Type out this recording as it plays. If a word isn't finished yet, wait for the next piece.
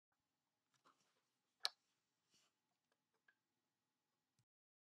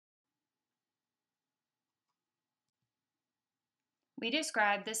We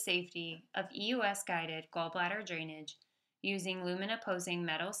describe the safety of EUS-guided gallbladder drainage using lumen-opposing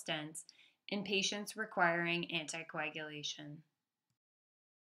metal stents in patients requiring anticoagulation.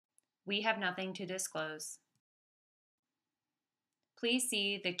 We have nothing to disclose. Please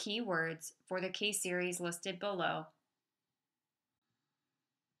see the key words for the case series listed below.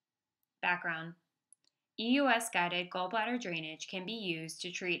 Background: EUS-guided gallbladder drainage can be used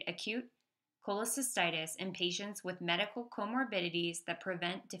to treat acute cholecystitis in patients with medical comorbidities that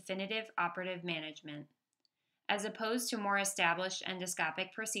prevent definitive operative management. As opposed to more established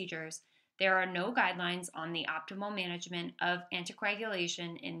endoscopic procedures, there are no guidelines on the optimal management of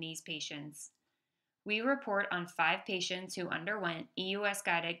anticoagulation in these patients. We report on 5 patients who underwent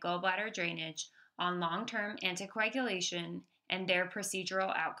EUS-guided gallbladder drainage on long-term anticoagulation and their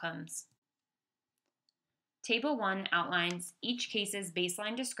procedural outcomes. Table 1 outlines each case's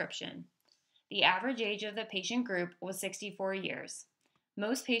baseline description. The average age of the patient group was 64 years.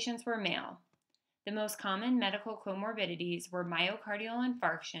 Most patients were male. The most common medical comorbidities were myocardial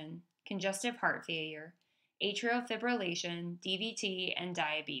infarction, congestive heart failure, atrial fibrillation, DVT, and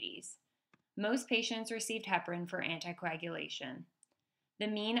diabetes. Most patients received heparin for anticoagulation. The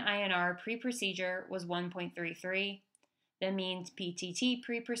mean INR pre-procedure was 1.33. The mean PTT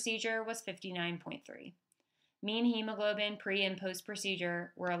pre-procedure was 59.3. Mean hemoglobin pre- and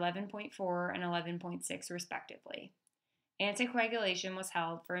post-procedure were 11.4 and 11.6 respectively. Anticoagulation was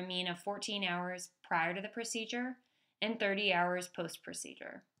held for a mean of 14 hours prior to the procedure and 30 hours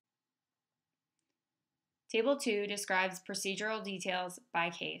post-procedure. Table 2 describes procedural details by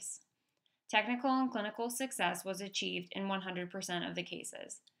case. Technical and clinical success was achieved in 100% of the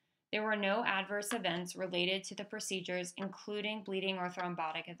cases. There were no adverse events related to the procedures, including bleeding or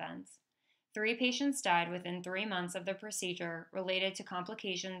thrombotic events. 3 patients died within 3 months of the procedure related to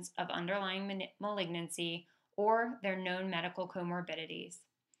complications of underlying malignancy or their known medical comorbidities.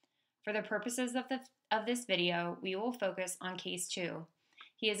 For the purposes of this video, we will focus on case 2.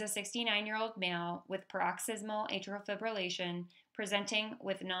 He is a 69-year-old male with paroxysmal atrial fibrillation presenting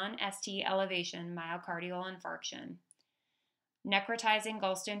with non-ST elevation myocardial infarction, necrotizing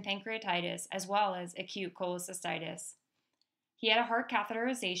gallstone pancreatitis, as well as acute cholecystitis. He had a heart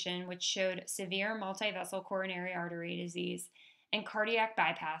catheterization which showed severe multivessel coronary artery disease, and cardiac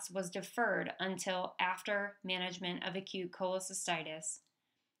bypass was deferred until after management of acute cholecystitis.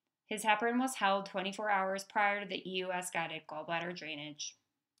 His heparin was held 24 hours prior to the EUS-guided gallbladder drainage.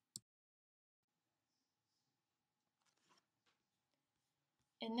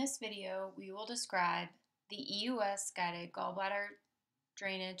 In this video, we will describe the EUS-guided gallbladder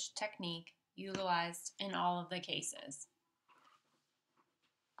drainage technique utilized in all of the cases.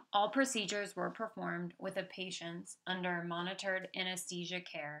 All procedures were performed with the patients under monitored anesthesia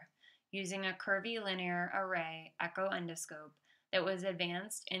care using a curvilinear array echo endoscope that was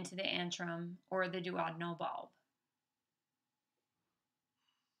advanced into the antrum or the duodenal bulb.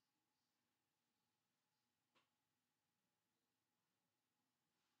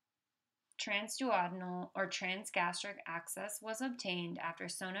 Transduodenal or transgastric access was obtained after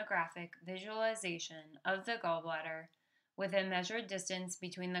sonographic visualization of the gallbladder with a measured distance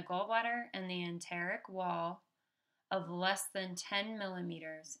between the gallbladder and the enteric wall of less than 10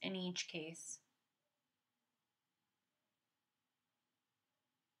 millimeters in each case.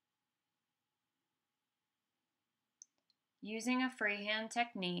 Using a freehand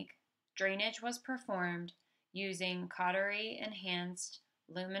technique, drainage was performed using cautery-enhanced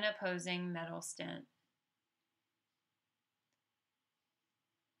lumen-opposing metal stent.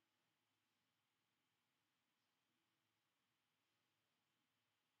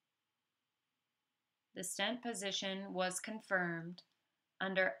 The stent position was confirmed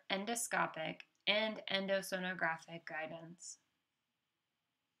under endoscopic and endosonographic guidance.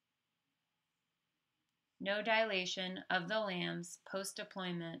 No dilation of the LAMS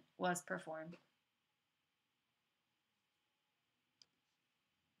post-deployment was performed.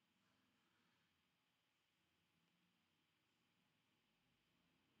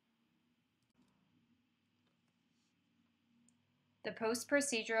 The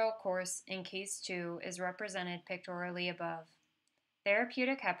post-procedural course in case 2 is represented pictorially above.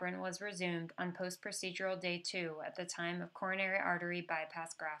 Therapeutic heparin was resumed on post-procedural day 2 at the time of coronary artery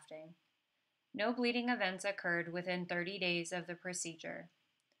bypass grafting. No bleeding events occurred within 30 days of the procedure.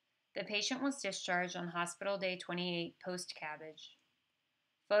 The patient was discharged on hospital day 28 post-CABG.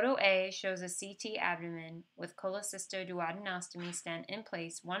 Photo A shows a CT abdomen with cholecystoduodenostomy stent in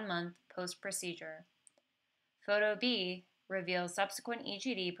place 1 month post-procedure. Photo B reveals subsequent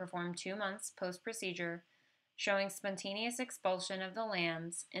EGD performed 2 months post-procedure, showing spontaneous expulsion of the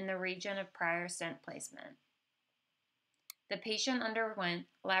LAMS in the region of prior stent placement. The patient underwent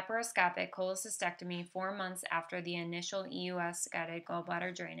laparoscopic cholecystectomy 4 months after the initial EUS-guided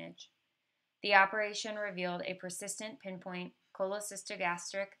gallbladder drainage. The operation revealed a persistent pinpoint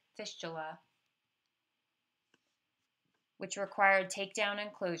cholecystogastric fistula, which required takedown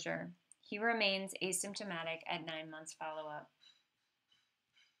and closure. He remains asymptomatic at 9 months follow-up.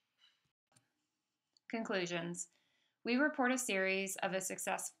 Conclusions. We report a series of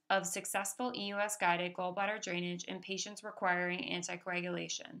successful EUS-guided gallbladder drainage in patients requiring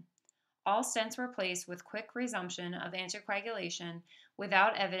anticoagulation. All stents were placed with quick resumption of anticoagulation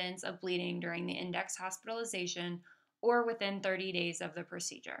without evidence of bleeding during the index hospitalization or within 30 days of the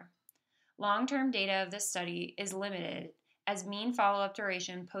procedure. Long-term data of this study is limited, as mean follow-up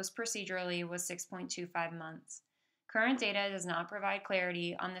duration post-procedurally was 6.25 months. Current data does not provide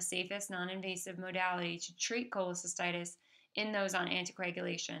clarity on the safest non-invasive modality to treat cholecystitis in those on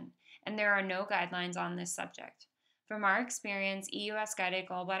anticoagulation, and there are no guidelines on this subject. From our experience, EUS-guided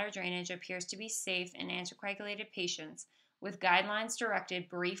gallbladder drainage appears to be safe in anticoagulated patients with guidelines-directed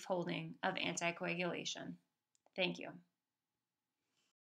brief holding of anticoagulation. Thank you.